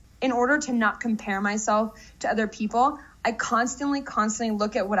in order to not compare myself to other people, I constantly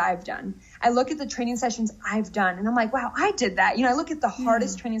look at what I've done. I look at the training sessions I've done, and I'm like, wow, I did that. I look at the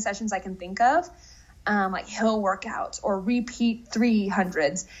hardest training sessions I can think of, like hill workouts or repeat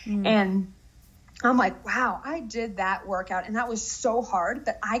 300s. And I'm like, wow, I did that workout, and that was so hard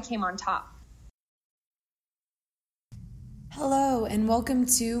that I came on top. Hello, and welcome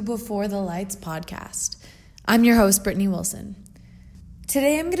to Before the Lights podcast. I'm your host, Brittany Wilson.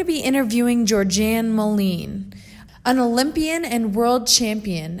 Today I'm going to be interviewing Georgianne Moline, an Olympian and world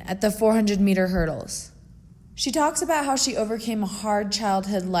champion at the 400-meter hurdles. She talks about how she overcame a hard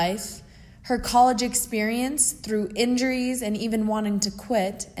childhood life, her college experience through injuries and even wanting to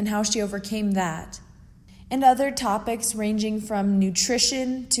quit, and how she overcame that, and other topics ranging from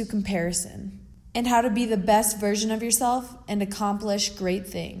nutrition to comparison, and how to be the best version of yourself and accomplish great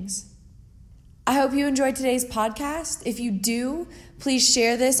things. I hope you enjoyed today's podcast. If you do, please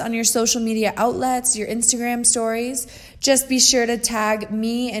share this on your social media outlets, your Instagram stories. Just be sure to tag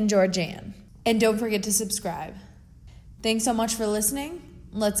me and Georgianne. And don't forget to subscribe. Thanks so much for listening.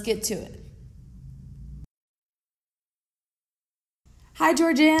 Let's get to it. Hi,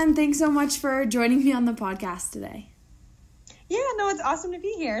 Georgianne. Thanks so much for joining me on the podcast today. Yeah, no, it's awesome to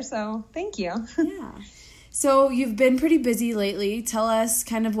be here. So thank you. Yeah. So you've been pretty busy lately. Tell us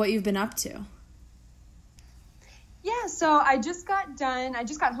kind of what you've been up to. Yeah, so I just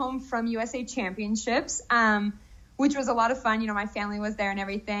got home from USA Championships, which was a lot of fun. My family was there and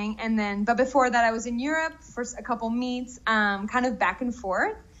everything. But before that, I was in Europe for a couple meets, kind of back and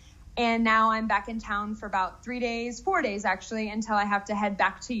forth. And now I'm back in town for about 4 days actually, until I have to head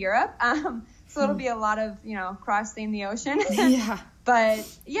back to Europe. So it'll be a lot of, crossing the ocean. Yeah. But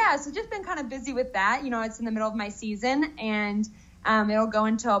yeah, so just been kind of busy with that. It's in the middle of my season, and it'll go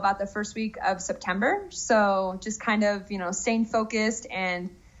until about the first week of September. So just kind of, staying focused and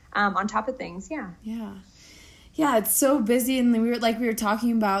on top of things. Yeah. Yeah. Yeah, it's so busy, and we were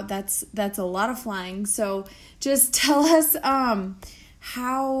talking about, that's a lot of flying. So just tell us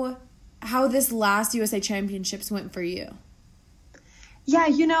how this last USA Championships went for you. Yeah,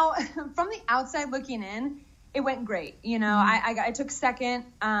 from the outside looking in, it went great. I took second,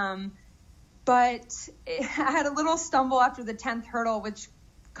 but I had a little stumble after the 10th hurdle, which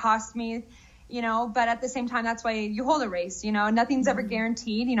cost me, but at the same time, that's why you hold a race. Nothing's ever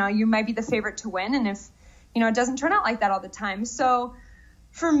guaranteed. You might be the favorite to win, and if, it doesn't turn out like that all the time. So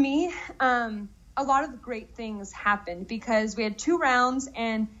for me, a lot of great things happened because we had 2 rounds,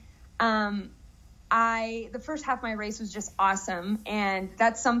 and the first half of my race was just awesome. And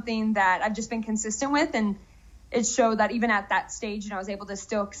that's something that I've just been consistent with. And it showed that even at that stage, I was able to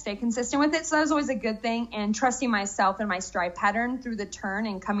still stay consistent with it. So that was always a good thing. And trusting myself and my stride pattern through the turn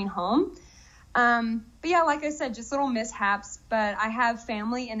and coming home. But yeah, like I said, just little mishaps. But I have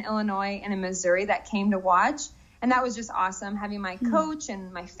family in Illinois and in Missouri that came to watch. And that was just awesome, having my coach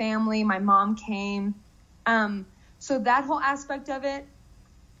and my family. My mom came. So that whole aspect of it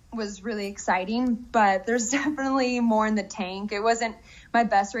was really exciting, but there's definitely more in the tank. It wasn't my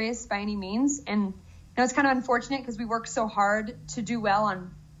best race by any means. And it's kind of unfortunate because we work so hard to do well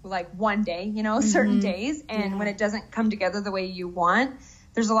on like one day, certain days. And when it doesn't come together the way you want,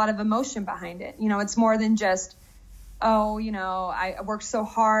 there's a lot of emotion behind it. It's more than just, I worked so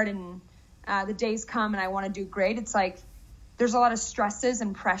hard and the days come and I want to do great. It's like there's a lot of stresses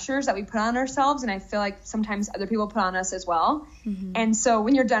and pressures that we put on ourselves, and I feel like sometimes other people put on us as well. And so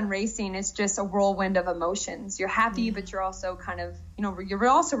when you're done racing, it's just a whirlwind of emotions. You're happy, but you're also kind of, you're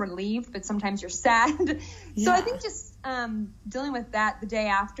also relieved, but sometimes you're sad. So I think just dealing with that the day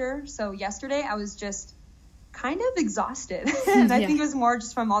after. So yesterday I was just kind of exhausted. And I think it was more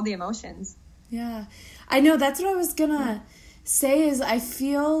just from all the emotions. Yeah, I know. That's what I was gonna say is I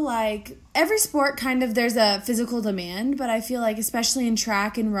feel like every sport kind of there's a physical demand, but I feel like especially in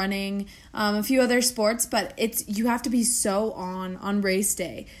track and running, a few other sports, but you have to be so on race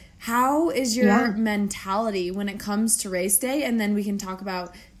day. How is your mentality when it comes to race day? And then we can talk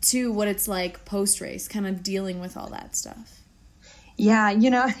about too what it's like post race, kind of dealing with all that stuff. Yeah,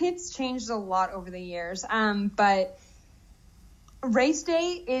 it's changed a lot over the years. But race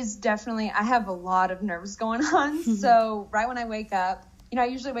day is definitely, I have a lot of nerves going on. So right when I wake up, I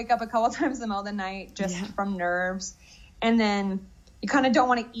usually wake up a couple times in the middle of the night just from nerves. And then you kind of don't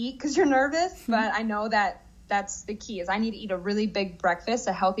want to eat because you're nervous. But I know that that's the key is I need to eat a really big breakfast,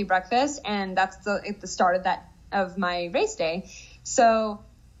 a healthy breakfast. And that's the start of my race day. So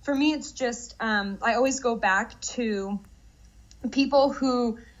for me, it's just, I always go back to people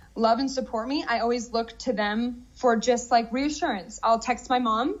who love and support me. I always look to them for just like reassurance. I'll text my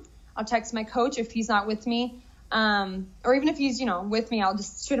mom. I'll text my coach if he's not with me. or even if he's, with me, I'll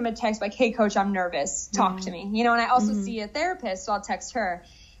just shoot him a text like, hey coach, I'm nervous. Talk to me, and I also see a therapist, so I'll text her.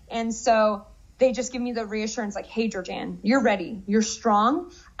 And so they just give me the reassurance like, hey, Georgianne, you're ready. You're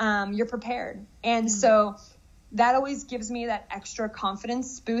strong. You're prepared. And so that always gives me that extra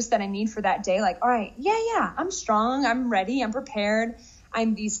confidence boost that I need for that day. Like, all right, yeah, I'm strong. I'm ready. I'm prepared.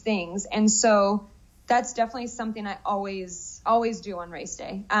 I'm these things. And so that's definitely something I always do on race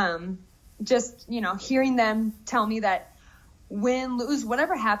day. Just, hearing them tell me that win, lose,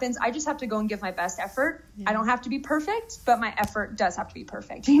 whatever happens, I just have to go and give my best effort. Yeah. I don't have to be perfect, but my effort does have to be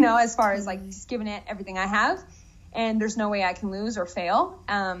perfect, as far as like just giving it everything I have. And there's no way I can lose or fail.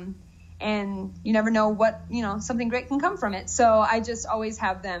 And you never know what, something great can come from it. So I just always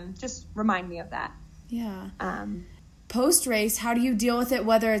have them just remind me of that. Yeah. Post-race, how do you deal with it,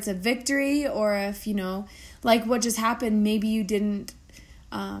 whether it's a victory or if, like what just happened, maybe you didn't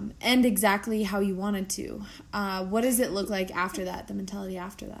end exactly how you wanted to. What does it look like after that, the mentality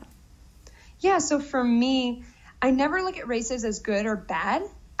after that? Yeah, so for me, I never look at races as good or bad.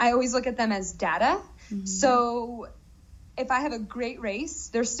 I always look at them as data. Mm-hmm. So if I have a great race,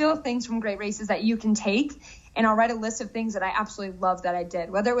 there's still things from great races that you can take, and I'll write a list of things that I absolutely love that I did,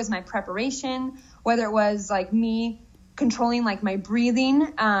 whether it was my preparation, whether it was like me controlling like my breathing.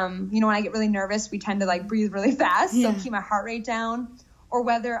 When I get really nervous, we tend to like breathe really fast, so keep my heart rate down, or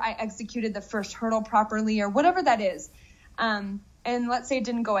whether I executed the first hurdle properly or whatever that is. And let's say it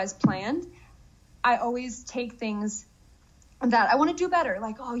didn't go as planned. I always take things that I want to do better.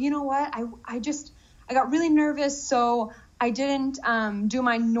 Like, oh, you know what? I got really nervous, so I didn't do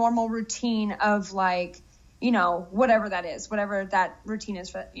my normal routine of like, whatever that is, whatever that routine is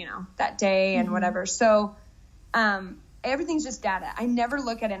for, that day and whatever. So everything's just data. I never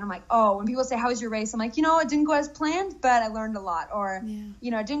look at it and I'm like, oh, when people say, how was your race? I'm like, it didn't go as planned, but I learned a lot. Or, it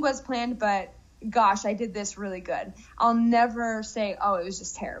didn't go as planned, but gosh, I did this really good. I'll never say, oh, it was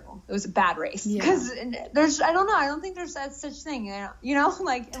just terrible. It was a bad race. Because I don't know. I don't think there's such thing,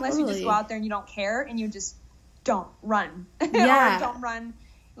 like unless you just go out there and you don't care and you just don't run or don't run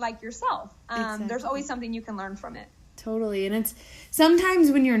like yourself. Exactly. There's always something you can learn from it. Totally. And it's sometimes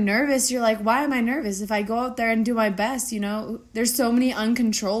when you're nervous, you're like, why am I nervous? If I go out there and do my best, there's so many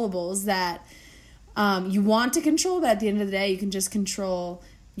uncontrollables that you want to control, but at the end of the day, you can just control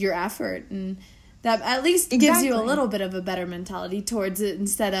your effort. And that at least gives you a little bit of a better mentality towards it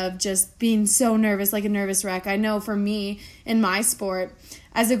instead of just being so nervous, like a nervous wreck. I know for me in my sport,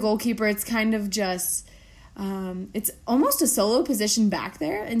 as a goalkeeper, it's kind of just... it's almost a solo position back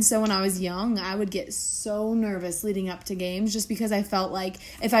there. And so when I was young, I would get so nervous leading up to games just because I felt like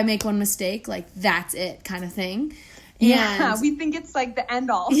if I make one mistake, like that's it kind of thing. Yeah, we think it's like the end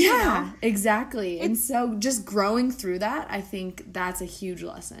all. Yeah, exactly. And so just growing through that, I think that's a huge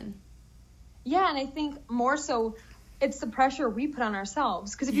lesson. Yeah, and I think more so it's the pressure we put on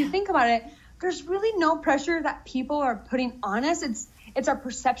ourselves. Because if you think about it, there's really no pressure that people are putting on us. It's our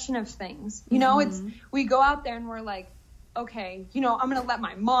perception of things. It's we go out there and we're like, okay, I'm going to let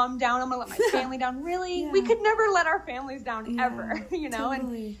my mom down. I'm going to let my family down. Really? Yeah. We could never let our families down ever,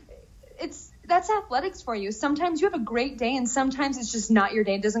 Totally. And that's athletics for you. Sometimes you have a great day and sometimes it's just not your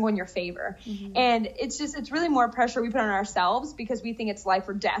day. It doesn't go in your favor. Mm-hmm. And it's really more pressure we put on ourselves because we think it's life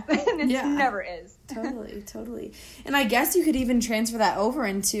or death and it never is. Totally. And I guess you could even transfer that over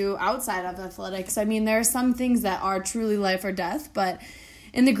into outside of athletics. I mean, there are some things that are truly life or death, but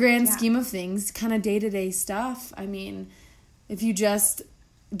in the grand scheme of things, kind of day-to-day stuff, I mean, if you just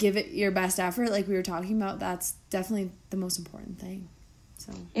give it your best effort, like we were talking about, that's definitely the most important thing.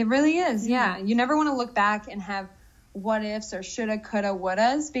 So it really is, yeah. You never want to look back and have what ifs or shoulda, coulda,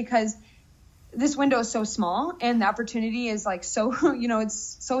 wouldas because this window is so small and the opportunity is like so,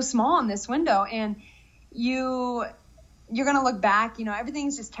 it's so small in this window and you're going to look back,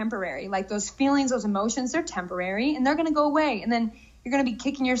 everything's just temporary. Like those feelings, those emotions, they're temporary and they're going to go away. And then you're going to be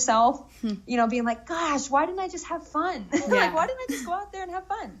kicking yourself, being like, gosh, why didn't I just have fun? Like, why didn't I just go out there and have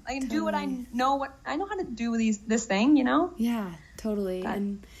fun? Like, and do what I know how to do with this thing, Yeah, totally.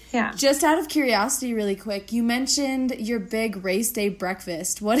 And just out of curiosity, really quick, you mentioned your big race day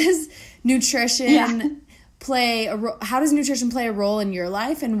breakfast. What does nutrition play how does nutrition play a role in your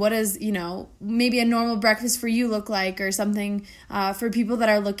life? And what does, maybe a normal breakfast for you look like or something for people that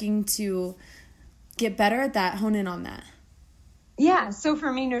are looking to get better at that, hone in on that? Yeah, so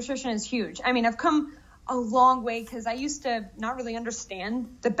for me, nutrition is huge. I mean, I've come a long way because I used to not really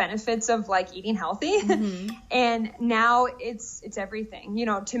understand the benefits of like eating healthy. And now it's everything,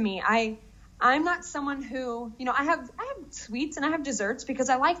 to me. I'm not someone who, I have sweets and I have desserts because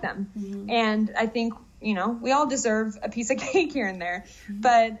I like them. And I think, we all deserve a piece of cake here and there.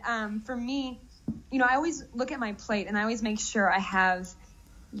 But for me, I always look at my plate and I always make sure I have,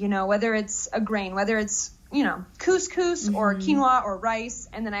 whether it's a grain, whether it's, couscous or quinoa or rice.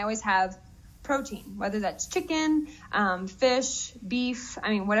 And then I always have protein, whether that's chicken, fish, beef,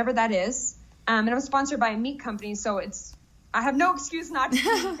 whatever that is. And I'm sponsored by a meat company, so I have no excuse not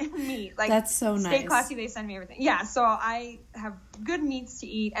to eat meat. Like, that's so nice. Stay Classy, they send me everything. Yeah, so I have good meats to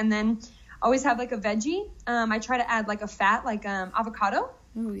eat, and then always have like a veggie. I try to add like a fat, like avocado.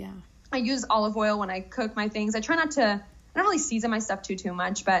 Oh yeah. I use olive oil when I cook my things. I don't really season my stuff too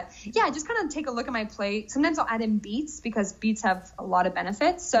much, but yeah, I just kind of take a look at my plate. Sometimes I'll add in beets because beets have a lot of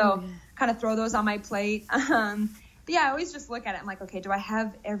benefits. So kind of throw those on my plate. But yeah, I always just look at it. I'm like, okay, do I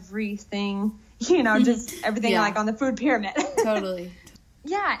have everything, just everything like on the food pyramid? Totally.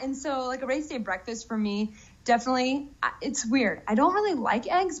 Yeah. And so like a race day breakfast for me, definitely, it's weird. I don't really like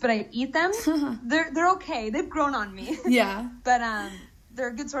eggs, but I eat them. They're okay. They've grown on me. Yeah. But they're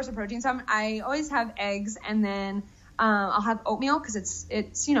a good source of protein. So I always have eggs, and then I'll have oatmeal because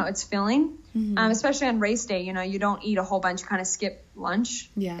it's filling. Especially on race day, you don't eat a whole bunch. You kind of skip lunch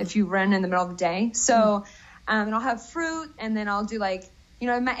if you run in the middle of the day. So and I'll have fruit, and then I'll do like,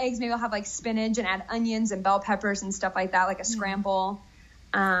 in my eggs, maybe I'll have like spinach and add onions and bell peppers and stuff like that, like a scramble.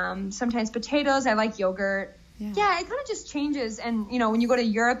 Sometimes potatoes. I like yogurt. Yeah, it kind of just changes. And, when you go to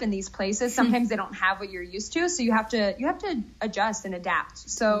Europe and these places, sometimes they don't have what you're used to. So you have to adjust and adapt.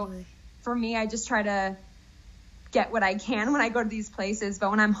 So for me, I just try to get what I can when I go to these places. But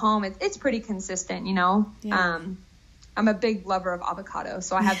when I'm home, it's pretty consistent, Yeah. I'm a big lover of avocado.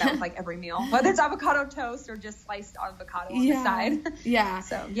 So I have that with like every meal, whether it's avocado toast or just sliced avocado on the side. Yeah.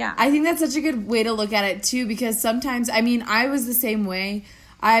 So, yeah. I think that's such a good way to look at it too, because sometimes, I was the same way.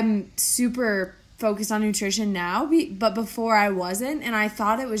 I'm super focused on nutrition now, but before I wasn't, and I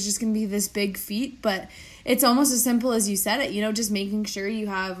thought it was just going to be this big feat, but it's almost as simple as you said it, just making sure you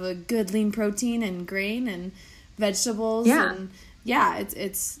have a good lean protein and grain and vegetables. Yeah. And yeah,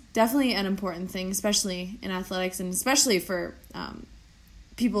 it's definitely an important thing, especially in athletics and especially for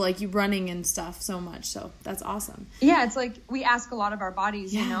people like you running and stuff so much. So that's awesome. Yeah, it's like we ask a lot of our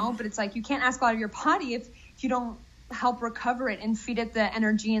bodies, but it's like you can't ask a lot of your body if you don't help recover it and feed it the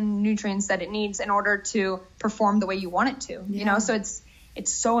energy and nutrients that it needs in order to perform the way you want it to. So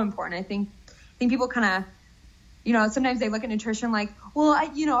it's so important. I think people kind of, sometimes they look at nutrition like, well,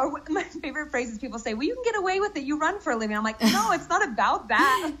 or my favorite phrase is people say, well, you can get away with it. You run for a living. I'm like, no, it's not about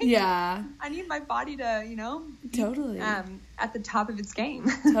that. Yeah. I need my body to, totally at the top of its game.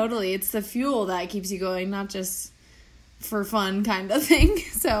 Totally. It's the fuel that keeps you going, not just for fun kind of thing.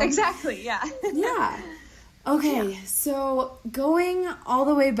 So exactly. Yeah. Yeah. Okay. So going all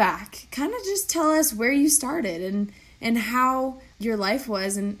the way back, kind of just tell us where you started and how your life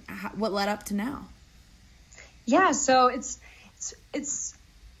was and what led up to now. Yeah, so it's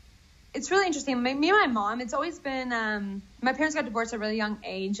really interesting. Me and my mom, it's always been, my parents got divorced at a really young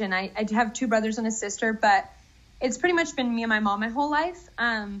age, and I have two brothers and a sister, but it's pretty much been me and my mom my whole life.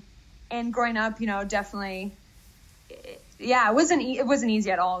 And growing up, definitely, it wasn't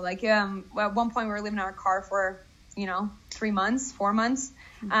easy at all. Like, at one point we were living in our car for, 4 months,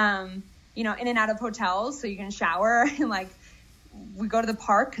 in and out of hotels so you can shower and like, we go to the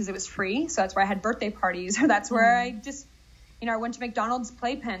park because it was free. So that's where I had birthday parties, or that's where I just, I went to McDonald's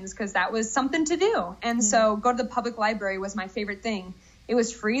playpens because that was something to do. And so go to the public library was my favorite thing. It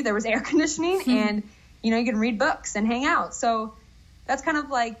was free. There was air conditioning and, you can read books and hang out. So that's kind of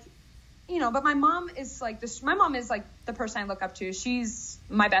like, but my mom is like this. My mom is like the person I look up to. She's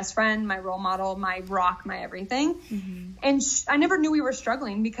my best friend, my role model, my rock, my everything. Mm-hmm. And I never knew we were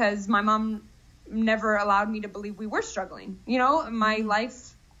struggling because my mom never allowed me to believe we were struggling. My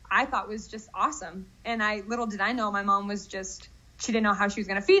life I thought was just awesome. And little did I know my mom was just, she didn't know how she was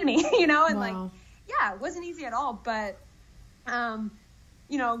going to feed me, and wow. It wasn't easy at all. But,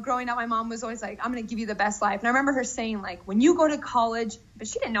 growing up, my mom was always like, I'm going to give you the best life. And I remember her saying like, when you go to college, but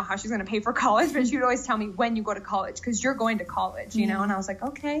she didn't know how she was going to pay for college, but she would always tell me when you go to college, because you're going to college, and I was like,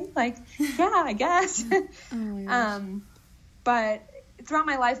 okay, I guess. Oh my gosh. But throughout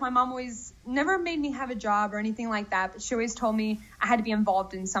my life, my mom always never made me have a job or anything like that, but she always told me I had to be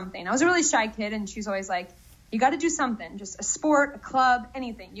involved in something. I was a really shy kid, and she's always like, you got to do something, just a sport, a club,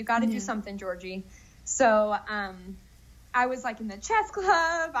 anything. You got to do something, Georgie. So I was like in the chess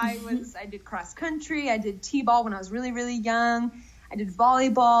club. I did cross country. I did t-ball when I was really, really young. I did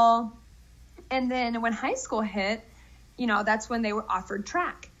volleyball. And then when high school hit, that's when they were offered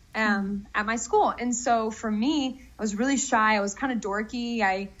track at my school. And so for me, I was really shy. I was kind of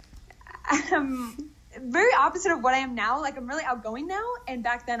dorky. I'm very opposite of what I am now. Like, I'm really outgoing now. And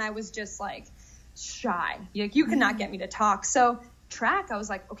back then I was just like shy. You could not get me to talk. So track, I was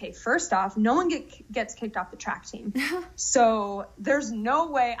like, okay, first off, no one gets kicked off the track team. So there's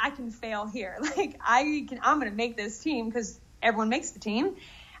no way I can fail here. Like I'm going to make this team because everyone makes the team.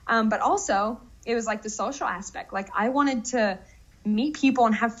 But also it was like the social aspect. Like I wanted to meet people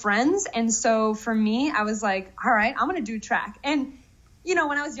and have friends. And so for me, I was like, all right, I'm going to do track. And, you know,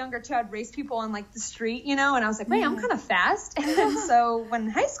 when I was younger too, I'd race people on like the street, you know, and I was like, wait, I'm kind of fast. And so when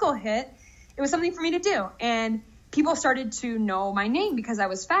high school hit, it was something for me to do. And people started to know my name because I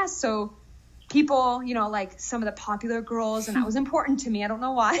was fast. So people, you know, like some of the popular girls, and that was important to me. I don't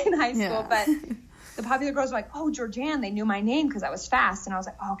know why in high school, but the popular girls were like, oh, Georgianne, they knew my name because I was fast. And I was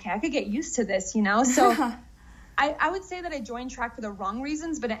like, oh, okay, I could get used to this, you know? So I would say that I joined track for the wrong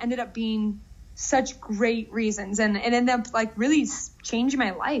reasons, but it ended up being such great reasons. And it ended up like really changing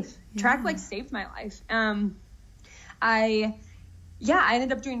my life. Track like saved my life. I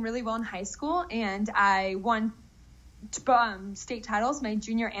ended up doing really well in high school, and I won state titles my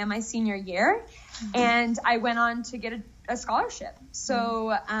junior and my senior year. And I went on to get a scholarship.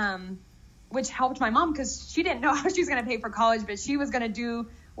 So, which helped my mom because she didn't know how she was going to pay for college, but she was going to do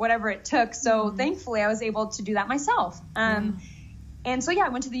whatever it took. So thankfully I was able to do that myself. And so, I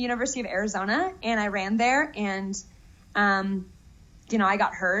went to the University of Arizona and I ran there, and, you know, I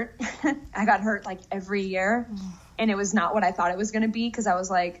got hurt. I got hurt like every year, and it was not what I thought it was going to be. Cause I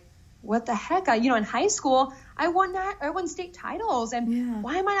was like, what the heck? You know, in high school, I won state titles, and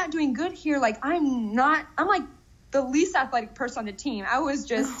why am I not doing good here? Like, I'm like the least athletic person on the team. I was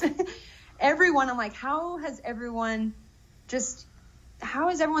just everyone. I'm like, how is everyone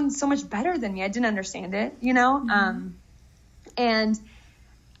so much better than me? I didn't understand it, you know? And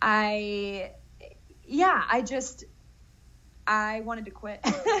I wanted to quit.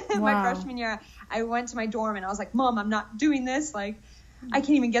 My freshman year, I went to my dorm and I was like, Mom, I'm not doing this. Like, I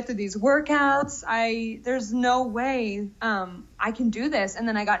can't even get through these workouts. There's no way I can do this. And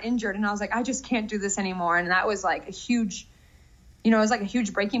then I got injured and I was like, I just can't do this anymore. And that was like a huge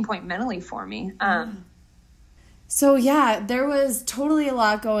breaking point mentally for me. So there was totally a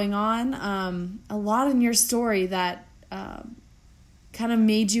lot going on, a lot in your story that kind of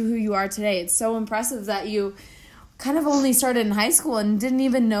made you who you are today. It's so impressive that you kind of only started in high school and didn't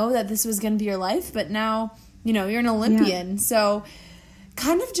even know that this was going to be your life, but now, you know, you're an Olympian. So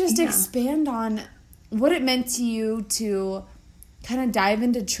kind of just expand on what it meant to you to kind of dive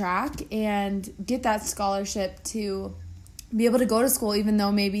into track and get that scholarship to be able to go to school, even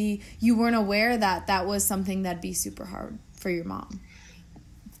though maybe you weren't aware that that was something that'd be super hard for your mom.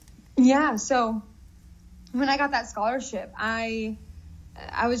 Yeah. So when I got that scholarship, I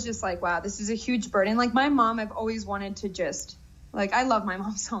was just like, wow, this is a huge burden. Like my mom, I've always wanted to just like, I love my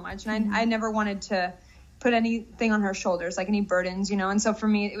mom so much. And I never wanted to put anything on her shoulders, like any burdens, you know? And so for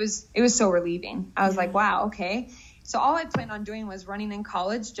me, it was so relieving. I was like, wow, okay. So all I planned on doing was running in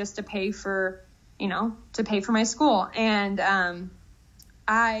college just to pay for my school. And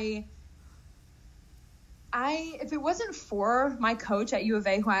if it wasn't for my coach at U of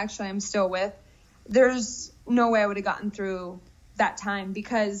A, who I actually am still with, there's no way I would have gotten through that time,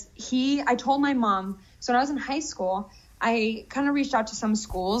 because I told my mom, so when I was in high school, I kind of reached out to some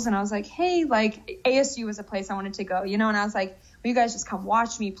schools and I was like, hey, like ASU was a place I wanted to go, you know? And I was like, will you guys just come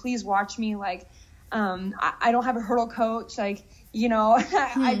watch me? Please watch me. Like, I don't have a hurdle coach. Like, you know,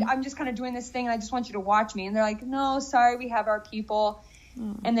 I'm just kind of doing this thing and I just want you to watch me. And they're like, no, sorry, we have our people.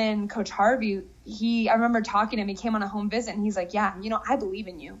 And then Coach Harvey, I remember talking to him, he came on a home visit and he's like, yeah, you know, I believe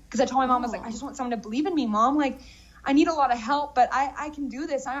in you. Because I told my mom, I was like, I just want someone to believe in me, Mom. Like, I need a lot of help, but I can do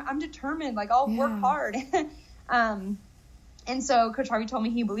this. I'm determined. Like, I'll work hard. And so Coach Harvey told me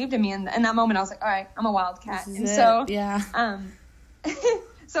he believed in me. And in that moment, I was like, all right, I'm a Wildcat. And so,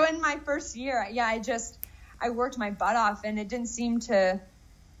 so in my first year, I worked my butt off, and it didn't seem to,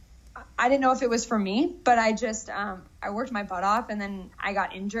 I didn't know if it was for me, but I worked my butt off, and then I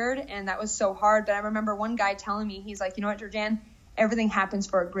got injured, and that was so hard. But I remember one guy telling me, he's like, you know what, Georgianne, everything happens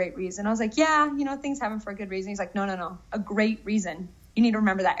for a great reason. I was like, yeah, you know, things happen for a good reason. He's like, no, a great reason. You need to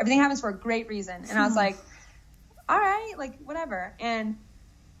remember that. Everything happens for a great reason. And I was like, all right, like, whatever. And,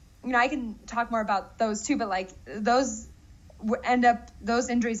 you know, I can talk more about those too, but like those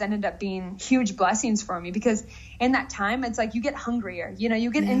injuries ended up being huge blessings for me, because in that time, it's like you get hungrier, you know,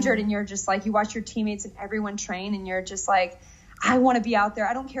 you get injured and you're just like, you watch your teammates and everyone train and you're just like, I want to be out there.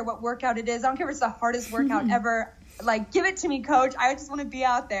 I don't care what workout it is. I don't care if it's the hardest workout ever. Like, give it to me, coach. I just want to be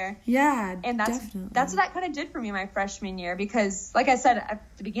out there. Yeah, and that's what that kind of did for me my freshman year, because like I said, at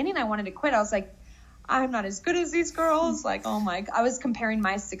the beginning, I wanted to quit. I was like, I'm not as good as these girls. Like, oh my, I was comparing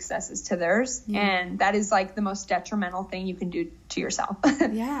my successes to theirs. And that is like the most detrimental thing you can do to yourself.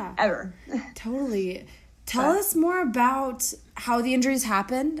 Yeah. Ever. Totally Tell us more about how the injuries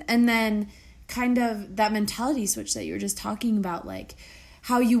happened, and then kind of that mentality switch that you were just talking about, like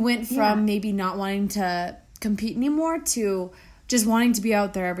how you went from maybe not wanting to compete anymore to just wanting to be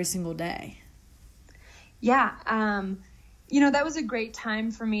out there every single day. Yeah. That was a great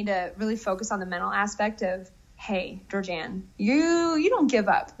time for me to really focus on the mental aspect of, hey, Georgianne, you don't give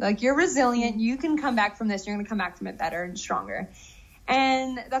up. Like, you're resilient. You can come back from this. You're going to come back from it better and stronger.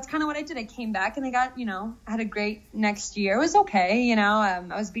 And that's kind of what I did. I came back and I got, I had a great next year. It was okay. I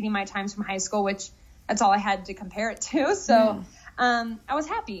was beating my times from high school, which that's all I had to compare it to. So I was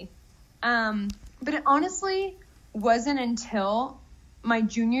happy. But it honestly wasn't until my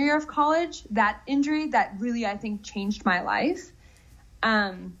junior year of college, that injury that really, I think, changed my life.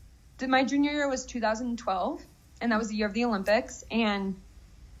 My junior year was 2012, and that was the year of the Olympics. And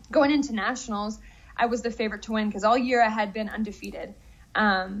going into nationals, I was the favorite to win because all year I had been undefeated.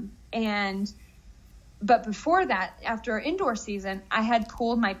 But before that, after indoor season, I had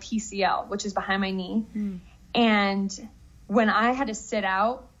pulled my PCL, which is behind my knee. And when I had to sit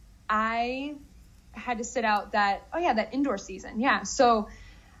out, that indoor season. Yeah. So,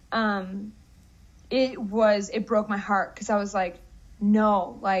 it broke my heart because I was like,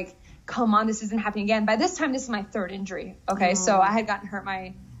 no, like, come on, this isn't happening again. By this time, this is my third injury. Okay. So I had gotten hurt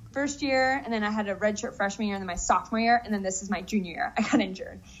my first year, and then I had a redshirt freshman year, and then my sophomore year, and then this is my junior year. I got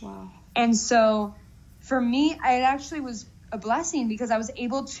injured. Wow. And so for me, it actually was a blessing because I was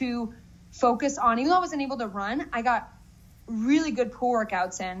able to focus on, even though I wasn't able to run, I got really good pull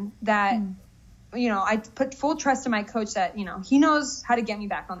workouts in that, I put full trust in my coach that, he knows how to get me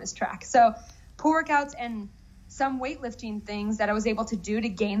back on this track. So pull workouts and some weightlifting things that I was able to do to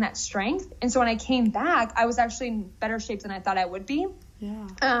gain that strength. And so when I came back, I was actually in better shape than I thought I would be. Yeah.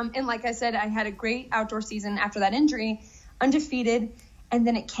 And like I said, I had a great outdoor season after that injury, undefeated. And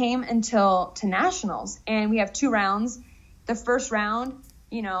then it came to nationals, and we have 2 rounds. The first round,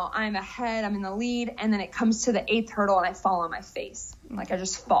 I'm ahead, I'm in the lead. And then it comes to the 8th hurdle and I fall on my face. Like, I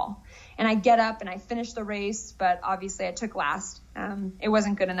just fall, and I get up and I finish the race, but obviously I took last. It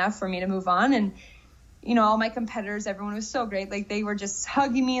wasn't good enough for me to move on. And, all my competitors, everyone was so great. Like, they were just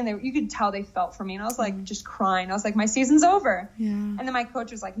hugging me, and you could tell they felt for me. And I was like, just crying. I was like, my season's over. Yeah. And then my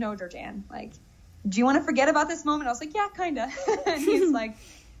coach was like, no, Georgianne, like, do you want to forget about this moment? I was like, yeah, kind of. And he's like,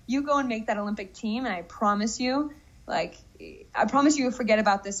 you go and make that Olympic team, and I promise you forget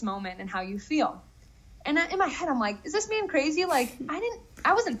about this moment and how you feel. And in my head, I'm like, is this man crazy? Like,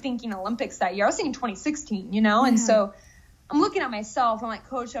 I wasn't thinking Olympics that year. I was thinking 2016, And so I'm looking at myself. I'm like,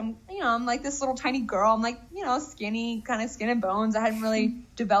 Coach, I'm like this little tiny girl. I'm like, skinny, kind of skin and bones. I hadn't really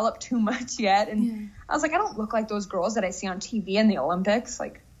developed too much yet. And I was like, I don't look like those girls that I see on TV in the Olympics.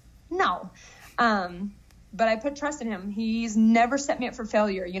 Like, no. But I put trust in him. He's never set me up for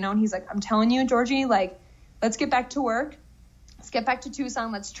failure, and he's like, I'm telling you, Georgie, like, let's get back to work. Let's get back to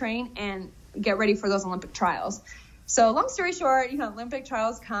Tucson. Let's train and get ready for those Olympic trials. So long story short, Olympic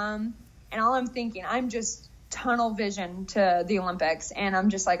trials come, and all I'm thinking, I'm just tunnel vision to the Olympics. And I'm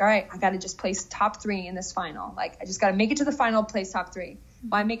just like, all right, I got to just place top 3 in this final. Like, I just got to make it to the final, place top 3.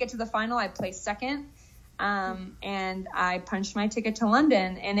 When I make it to the final, I place second. And I punched my ticket to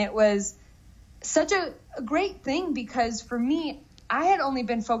London, and it was such a great thing because for me, I had only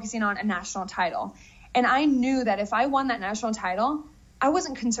been focusing on a national title. And I knew that if I won that national title, I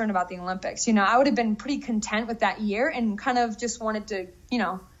wasn't concerned about the Olympics. I would have been pretty content with that year and kind of just wanted to,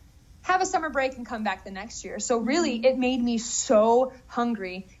 have a summer break and come back the next year. So really, it made me so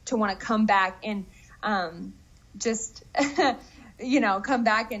hungry to want to come back and just, come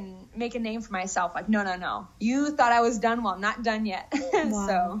back and make a name for myself. Like, no. You thought I was done. Well, I'm not done yet. Wow.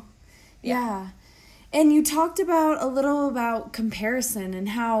 So, yeah. And you talked a little about comparison and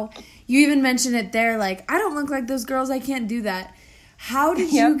how you even mentioned it there. Like, I don't look like those girls. I can't do that. How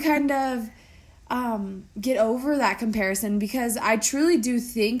did you kind of get over that comparison? Because I truly do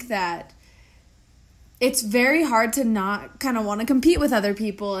think that it's very hard to not kind of want to compete with other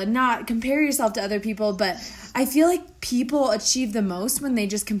people and not compare yourself to other people. But I feel like people achieve the most when they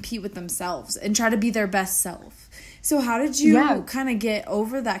just compete with themselves and try to be their best self. So how did you kind of get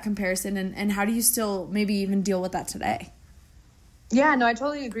over that comparison, and how do you still maybe even deal with that today? Yeah, no, I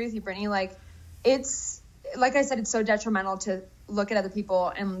totally agree with you, Brittany. Like, it's, like I said, it's so detrimental to look at other people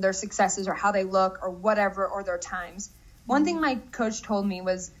and their successes or how they look or whatever, or their times. One thing my coach told me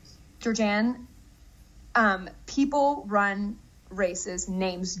was, Georgianne, people run races,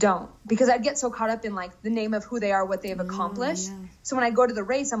 names don't. Because I'd get so caught up in, like, the name of who they are, what they've accomplished. Yeah. So when I go to the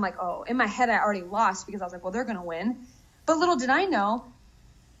race, I'm like, oh, in my head I already lost because I was like, well, they're going to win. But little did I know,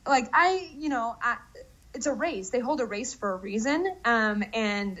 like, it's a race. They hold a race for a reason.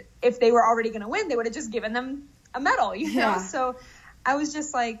 And if they were already going to win, they would have just given them a medal, you know? So I was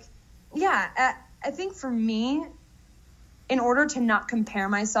just like, I think for me, in order to not compare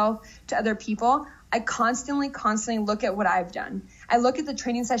myself to other people, I constantly look at what I've done. I look at the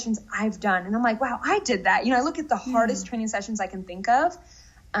training sessions I've done, and I'm like, wow, I did that. You know, I look at the hardest training sessions I can think of,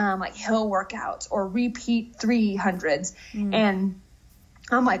 like hill workouts or repeat 300s. And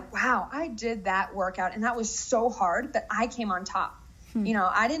I'm like, wow, I did that workout, and that was so hard, but I came on top. You know,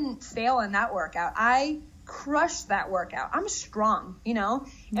 I didn't fail in that workout. I crushed that workout. I'm strong, you know?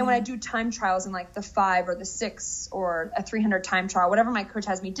 And when I do time trials in like the 5 or the 6 or a 300 time trial, whatever my coach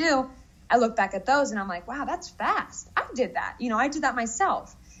has me do, I look back at those and I'm like, wow, that's fast. I did that. You know, I did that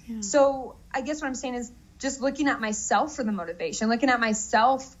myself. So I guess what I'm saying is just looking at myself for the motivation, looking at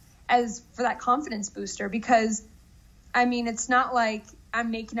myself as for that confidence booster, because I mean, it's not like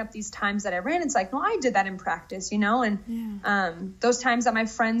I'm making up these times that I ran. It's like, no, I did that in practice, you know? And those times that my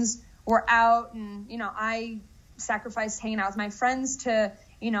friends were out and, you know, I sacrificed hanging out with my friends to,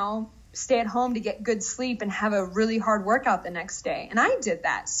 you know, stay at home to get good sleep and have a really hard workout the next day. And I did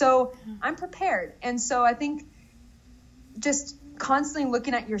that. So I'm prepared. And so I think just constantly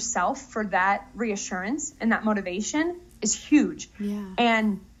looking at yourself for that reassurance and that motivation is huge.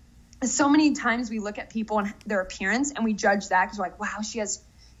 And so many times we look at people and their appearance and we judge that because we're like, wow, she has,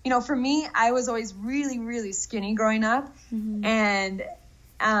 you know, for me, I was always really, really skinny growing up. And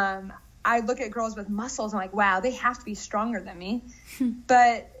I look at girls with muscles and I'm like, wow, they have to be stronger than me.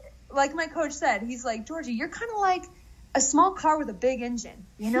 But like my coach said, he's like, Georgie, you're kind of like a small car with a big engine,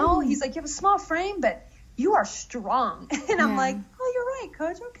 you know? He's like, you have a small frame, but you are strong. And I'm like, oh, you're right,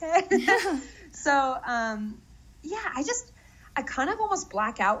 coach. Okay. So, I kind of almost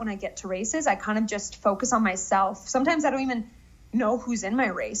black out when I get to races. I kind of just focus on myself. Sometimes I don't even know who's in my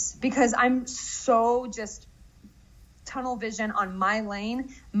race because I'm so just tunnel vision on my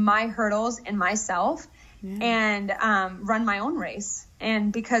lane, my hurdles, and myself, and run my own race.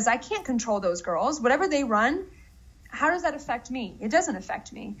 And because I can't control those girls, whatever they run, how does that affect me? It doesn't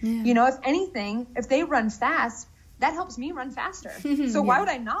affect me. You know, if anything, if they run fast, that helps me run faster. So why would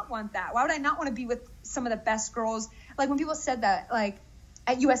I not want that? Why would I not want to be with some of the best girls? Like when people said that, like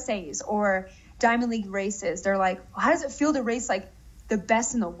at USA's or Diamond League races, they're like, well, how does it feel to race like the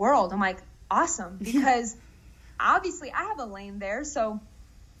best in the world? I'm like, awesome, because obviously I have a lane there. So,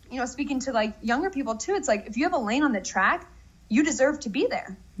 you know, speaking to like younger people too, it's like, if you have a lane on the track, you deserve to be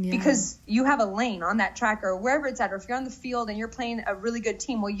there because you have a lane on that track or wherever it's at. Or if you're on the field and you're playing a really good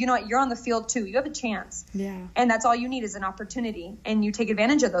team, well, you know what? You're on the field too. You have a chance. And that's all you need is an opportunity. And you take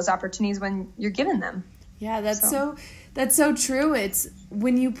advantage of those opportunities when you're given them. That's so true. It's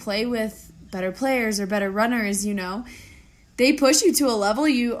when you play with better players or better runners, you know, they push you to a level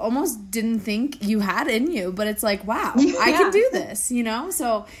you almost didn't think you had in you, but it's like, wow, I can do this, you know?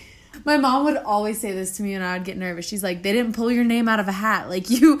 So my mom would always say this to me and I would get nervous. She's like, they didn't pull your name out of a hat. Like,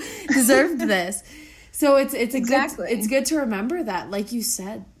 you deserved this. So it's good to remember that. Like you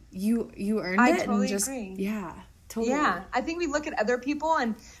said, you earned it. I totally agree. Yeah, totally. Yeah, I think we look at other people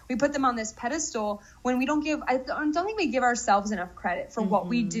and we put them on this pedestal when we don't I don't think we give ourselves enough credit for what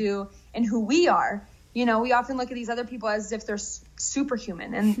we do and who we are. You know, we often look at these other people as if they're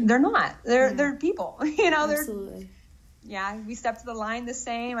superhuman, and they're not. They're people. You know, Absolutely. We step to the line the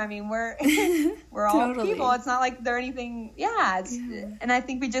same. I mean, we're all people. It's not like they're anything. And I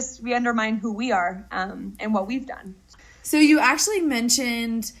think we undermine who we are and what we've done. So you actually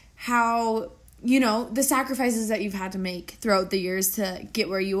mentioned how, you know, the sacrifices that you've had to make throughout the years to get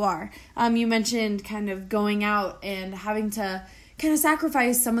where you are. You mentioned kind of going out and having to kind of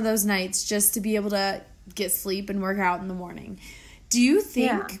sacrifice some of those nights just to be able to get sleep and work out in the morning. Do you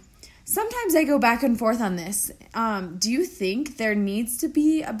think, sometimes I go back and forth on this, do you think there needs to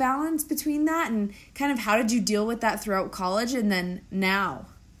be a balance between that, and kind of how did you deal with that throughout college and then now?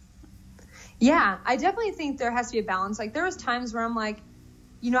 Yeah, I definitely think there has to be a balance. Like there was times where I'm like,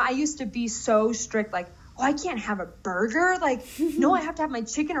 you know, I used to be so strict, like, oh, I can't have a burger. Like, no, I have to have my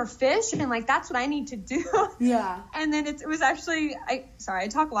chicken or fish. And like, that's what I need to do. And then it was actually, I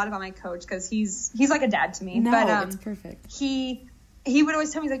talk a lot about my coach because he's like a dad to me. No, but it's perfect. He would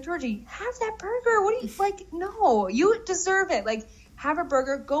always tell me, he's like, Georgie, have that burger. What do you like? No, you deserve it. Like, have a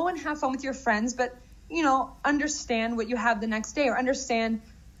burger, go and have fun with your friends, but, you know, understand what you have the next day, or understand,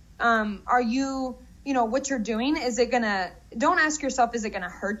 are you, you know, what you're doing, don't ask yourself, is it going to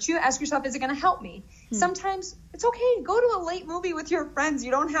hurt you? Ask yourself, is it going to help me? Sometimes it's okay. Go to a late movie with your friends.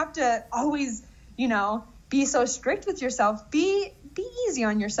 You don't have to always, you know, be so strict with yourself. Be easy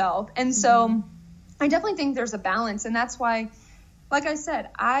on yourself. And so I definitely think there's a balance. And that's why, like I said,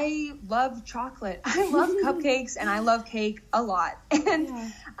 I love chocolate. I love cupcakes, and I love cake a lot.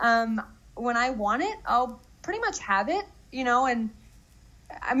 And when I want it, I'll pretty much have it, you know. And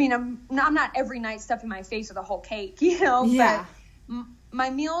I mean, I'm not every night stuffing my face with a whole cake, you know. Yeah. But my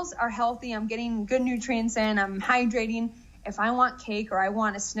meals are healthy. I'm getting good nutrients in. I'm hydrating. If I want cake or I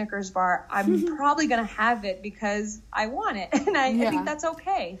want a Snickers bar, I'm probably going to have it because I want it. And I think that's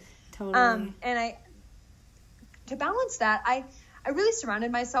okay. Totally. And to balance that, I really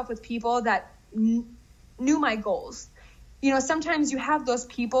surrounded myself with people that knew my goals. You know, sometimes you have those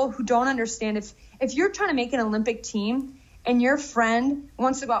people who don't understand if you're trying to make an Olympic team and your friend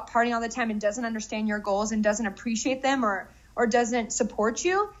wants to go out partying all the time and doesn't understand your goals and doesn't appreciate them or doesn't support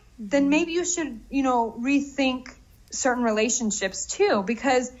you, then maybe you should, you know, rethink certain relationships too.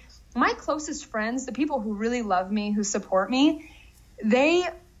 Because my closest friends, the people who really love me, who support me, they,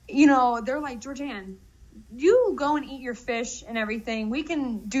 you know, they're like, Georgianne, you go and eat your fish and everything. We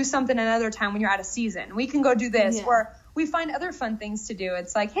can do something another time when you're out of season. We can go do this. Or we find other fun things to do.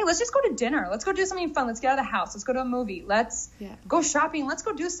 It's like, hey, let's just go to dinner. Let's go do something fun. Let's get out of the house. Let's go to a movie. Let's go shopping. Let's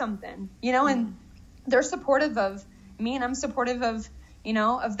go do something, you know. And they're supportive of me, and I'm supportive of, you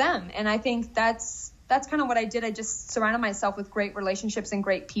know, of them. And I think that's kind of what I did. I just surrounded myself with great relationships and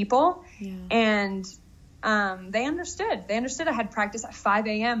great people. And they understood. They understood I had practice at 5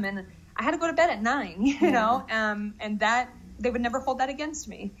 a.m. and I had to go to bed at 9, you know, and that they would never hold that against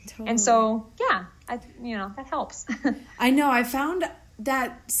me. Totally. And so, you know, that helps. I know. I found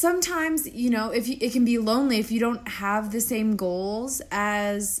that sometimes, you know, it can be lonely if you don't have the same goals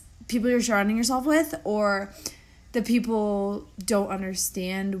as people you're surrounding yourself with, or the people don't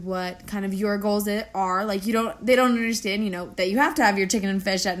understand what kind of your goals are. Like they don't understand, you know, that you have to have your chicken and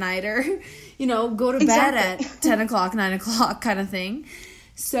fish at night, or, you know, go to bed at 10 o'clock, 9 o'clock kind of thing.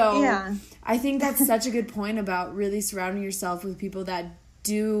 So I think that's such a good point about really surrounding yourself with people that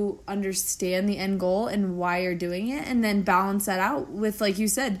do understand the end goal and why you're doing it, and then balance that out with, like you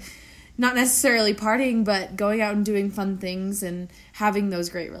said, not necessarily partying, but going out and doing fun things and having those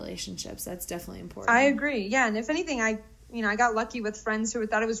great relationships. That's definitely important. I agree. Yeah. And if anything, I got lucky with friends who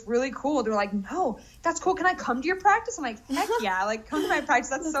thought it was really cool. They were like, no, that's cool. Can I come to your practice? I'm like, heck yeah. Like, come to my practice.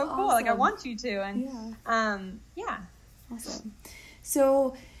 That's so cool. Like, I want you to. And Awesome.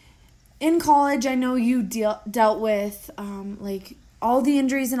 So in college, I know you dealt with like all the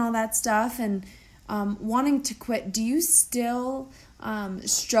injuries and all that stuff, and wanting to quit. Do you still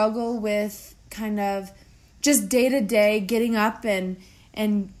struggle with kind of just day-to-day getting up and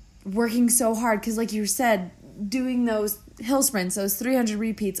working so hard? Because like you said, doing those hill sprints, those 300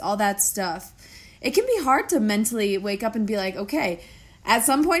 repeats, all that stuff, it can be hard to mentally wake up and be like, okay, at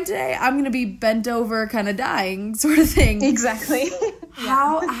some point today, I'm going to be bent over kind of dying sort of thing. Exactly.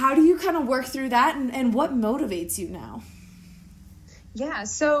 How do you kind of work through that, and what motivates you now? Yeah,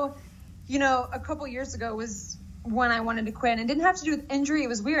 so, you know, a couple years ago was when I wanted to quit, and it didn't have to do with injury. It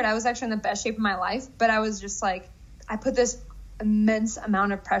was weird. I was actually in the best shape of my life, but I was just like, I put this immense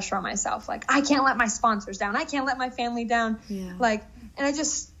amount of pressure on myself. Like, I can't let my sponsors down. I can't let my family down. Like, and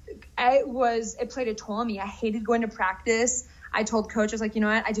it played a toll on me. I hated going to practice. I told coach, I was like, you know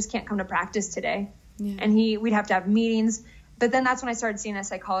what? I just can't come to practice today. And we'd have to have meetings. But then that's when I started seeing a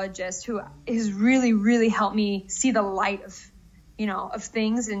psychologist who has really, really helped me see the light of, you know, of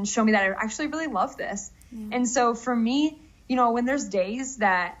things and show me that I actually really love this. And so for me, you know, when there's days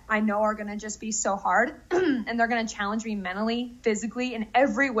that I know are going to just be so hard and they're going to challenge me mentally, physically, in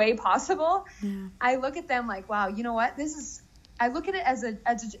every way possible, I look at them like, wow, you know what? I look at it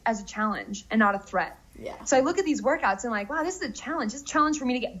as a challenge and not a threat. So I look at these workouts and like, wow, this is a challenge. It's a challenge for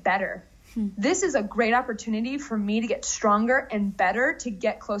me to get better. This is a great opportunity for me to get stronger and better, to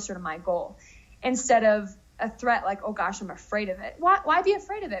get closer to my goal, instead of a threat like, oh gosh, I'm afraid of it. Why be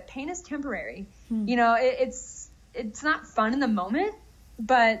afraid of it? Pain is temporary. You know, it's not fun in the moment,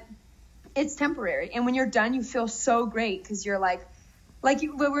 but it's temporary. And when you're done, you feel so great, because you're like what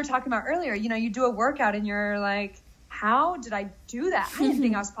we were talking about earlier, you know, you do a workout and you're like, how did I do that? I didn't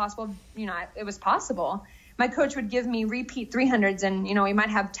think that was possible. You know, it was possible. My coach would give me repeat 300s, and, you know, we might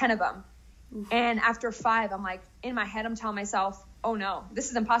have 10 of them. And after 5, I'm like, in my head, I'm telling myself, oh no,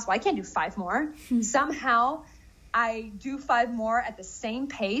 this is impossible. I can't do 5 more. Somehow I do 5 more at the same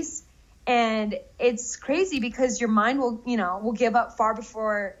pace. And it's crazy, because your mind will give up far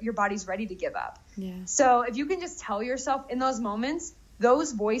before your body's ready to give up. So if you can just tell yourself in those moments,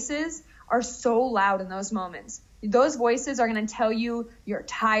 those voices are so loud in those moments. Those voices are going to tell you you're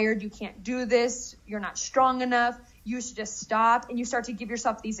tired, you can't do this, you're not strong enough, you should just stop, and you start to give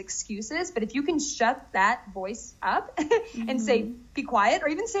yourself these excuses. But if you can shut that voice up and say, be quiet, or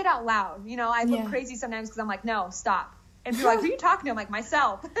even say it out loud. You know, I look crazy sometimes because I'm like, no, stop. And people are like, who are you talking to? I'm like,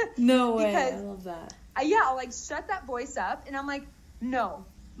 myself. No way. Because, I love that. I'll like shut that voice up and I'm like, no,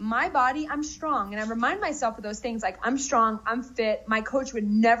 my body, I'm strong. And I remind myself of those things like I'm strong, I'm fit. My coach would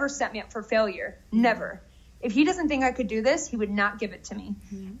never set me up for failure. Never. If he doesn't think I could do this, he would not give it to me.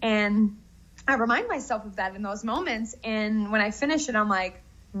 And I remind myself of that in those moments. And when I finish it, I'm like,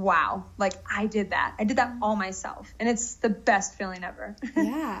 wow, like I did that. I did that all myself. And it's the best feeling ever.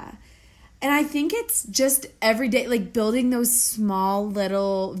 Yeah. And I think it's just every day, like building those small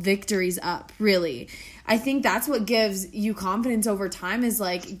little victories up, really. I think that's what gives you confidence over time is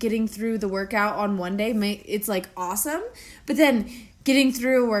like getting through the workout on one day. It's like awesome. But then getting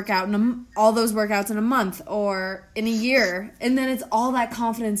through a workout and all those workouts in a month or in a year. And then it's all that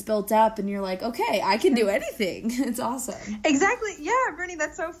confidence built up and you're like, okay, I can do anything. It's awesome. Exactly. Yeah, Brittany,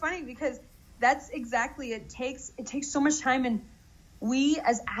 that's so funny because that's exactly, it takes so much time. And we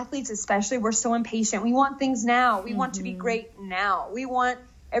as athletes especially, we're so impatient. We want things now. We want to be great now. We want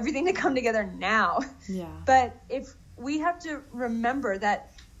everything to come together now. Yeah. But if we have to remember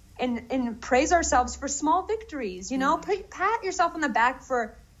that and praise ourselves for small victories, you know, pat yourself on the back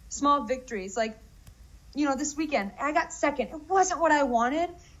for small victories. Like, you know, this weekend I got second. It wasn't what I wanted,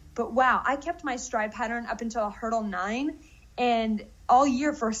 but wow, I kept my stride pattern up until hurdle 9. And all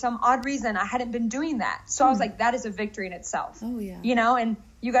year, for some odd reason, I hadn't been doing that. So I was like, that is a victory in itself. Oh, yeah. You know, and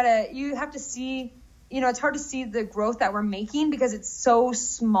you have to see, you know, it's hard to see the growth that we're making because it's so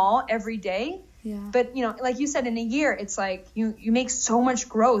small every day. Yeah. But, you know, like you said, in a year, it's like you make so much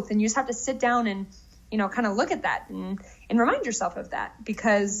growth and you just have to sit down and, you know, kind of look at that and remind yourself of that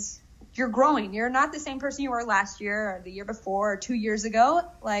because you're growing. You're not the same person you were last year or the year before or 2 years ago.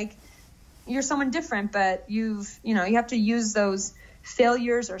 Like, you're someone different, but you have to use those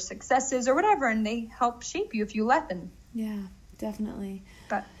failures or successes or whatever, and they help shape you if you let them. Yeah, definitely.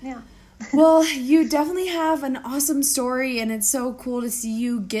 But yeah. Well, you definitely have an awesome story, and it's so cool to see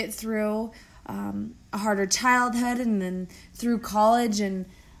you get through a harder childhood and then through college and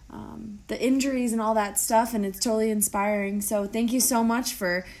the injuries and all that stuff, and it's totally inspiring. So thank you so much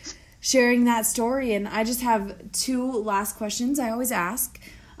for sharing that story. And I just have 2 last questions I always ask.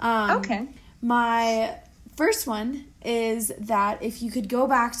 Okay. My first one is that if you could go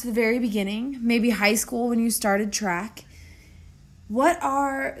back to the very beginning, maybe high school when you started track, what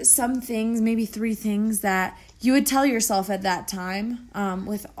are some things, maybe 3 things that you would tell yourself at that time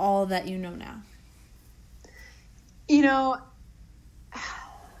with all that you know now? You know,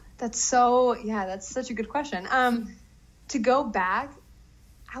 that's such a good question. To go back,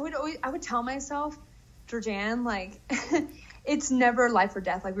 I would tell myself, Georgianne, like, it's never life or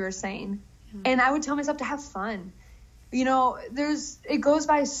death, like we were saying. And I would tell myself to have fun. You know, it goes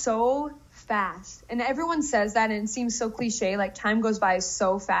by so fast. And everyone says that and it seems so cliche, like time goes by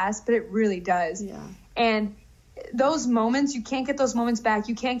so fast, but it really does. Yeah. And those moments, you can't get those moments back.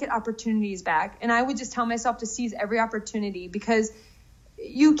 You can't get opportunities back. And I would just tell myself to seize every opportunity because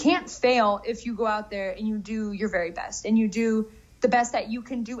you can't fail if you go out there and you do your very best and you do the best that you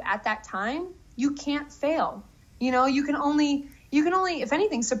can do at that time. You can't fail. You know, you can only, if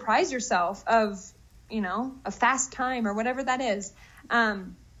anything, surprise yourself of, you know, a fast time or whatever that is.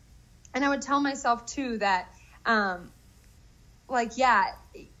 And I would tell myself too that,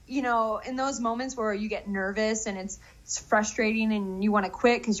 you know, in those moments where you get nervous and it's frustrating and you want to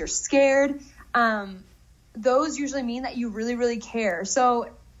quit because you're scared, those usually mean that you really, really care. So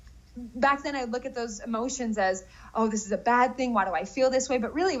back then I look at those emotions as, oh, this is a bad thing. Why do I feel this way?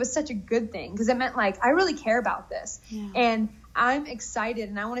 But really it was such a good thing because it meant like, I really care about this. Yeah. And I'm excited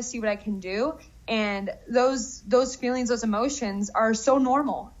and I want to see what I can do. And those feelings, those emotions are so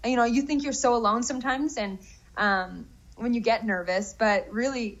normal. You know, you think you're so alone sometimes and when you get nervous, but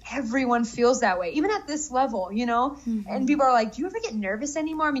really everyone feels that way, even at this level, you know. Mm-hmm. And people are like, do you ever get nervous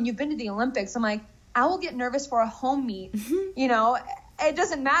anymore? I mean, you've been to the Olympics. I'm like, I will get nervous for a home meet, you know. It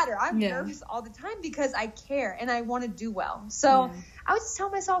doesn't matter. I'm nervous all the time because I care and I want to do well. So I would just tell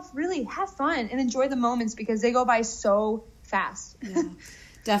myself, really have fun and enjoy the moments because they go by so fast. Yeah,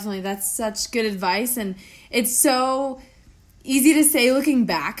 definitely. That's such good advice. And it's so easy to say looking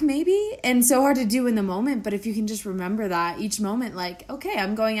back maybe and so hard to do in the moment. But if you can just remember that each moment, like, okay,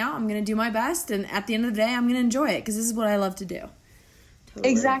 I'm going out, I'm going to do my best. And at the end of the day, I'm going to enjoy it because this is what I love to do. Totally.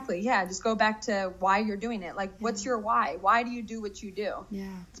 Exactly. Yeah. Just go back to why you're doing it. Like, what's your why? Why do you do what you do? Yeah.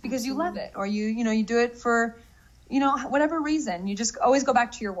 It's because you love it or you do it for, you know, whatever reason. You just always go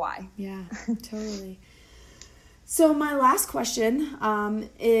back to your why. Yeah, totally. So my last question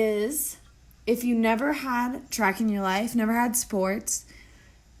is, if you never had track in your life, never had sports,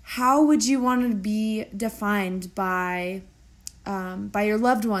 how would you want to be defined by by your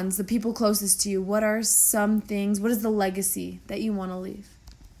loved ones, the people closest to you, what are some things, what is the legacy that you want to leave?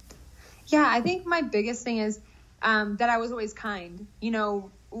 Yeah, I think my biggest thing is that I was always kind. You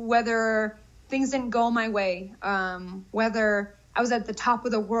know, whether things didn't go my way, whether I was at the top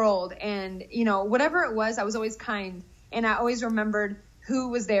of the world, and, you know, whatever it was, I was always kind. And I always remembered who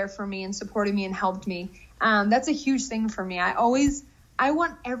was there for me and supported me and helped me. That's a huge thing for me. I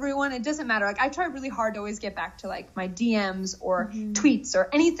want everyone, it doesn't matter. Like, I try really hard to always get back to like my DMs or tweets or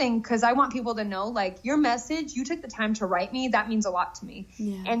anything, because I want people to know, like, your message, you took the time to write me, that means a lot to me.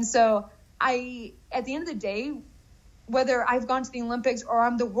 Yeah. And so at the end of the day, whether I've gone to the Olympics or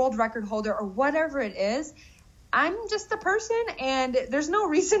I'm the world record holder or whatever it is, I'm just a person, and there's no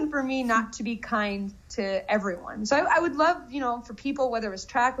reason for me not to be kind to everyone. So I would love, you know, for people, whether it was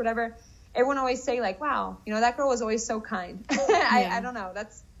track, whatever, everyone always say like, wow, you know, that girl was always so kind. I don't know.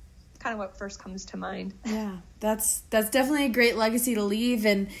 That's kind of what first comes to mind. Yeah, that's definitely a great legacy to leave.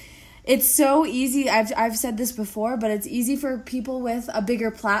 And it's so easy. I've said this before, but it's easy for people with a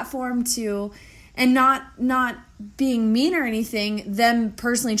bigger platform to, and not being mean or anything, them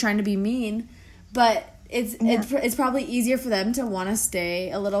personally trying to be mean, but it's probably easier for them to want to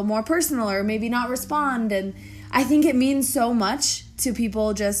stay a little more personal or maybe not respond. And I think it means so much to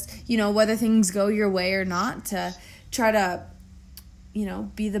people, just, you know, whether things go your way or not, to try to, you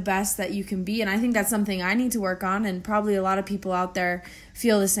know, be the best that you can be. And I think that's something I need to work on, and probably a lot of people out there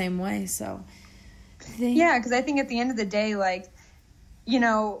feel the same way. So yeah, because I think at the end of the day, like, you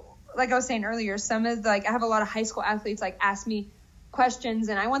know, like I was saying earlier, some of I have a lot of high school athletes like ask me questions,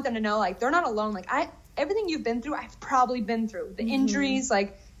 and I want them to know, like, they're not alone. Like, everything you've been through, I've probably been through. The injuries,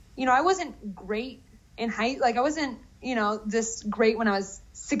 like, you know, I wasn't great in height. Like, I wasn't, you know, this great when I was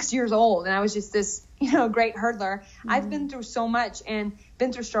 6 years old, and I was just this, you know, great hurdler. I've been through so much and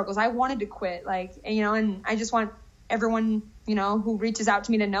been through struggles. I wanted to quit, like, you know, and I just want everyone, you know, who reaches out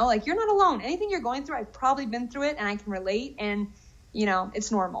to me to know, like, you're not alone. Anything you're going through, I've probably been through it, and I can relate, and, you know,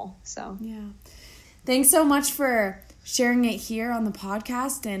 it's normal. So yeah, thanks so much for sharing it here on the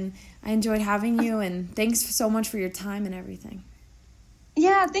podcast, and I enjoyed having you, and thanks so much for your time and everything.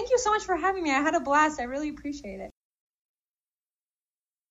 Yeah, thank you so much for having me. I had a blast. I really appreciate it.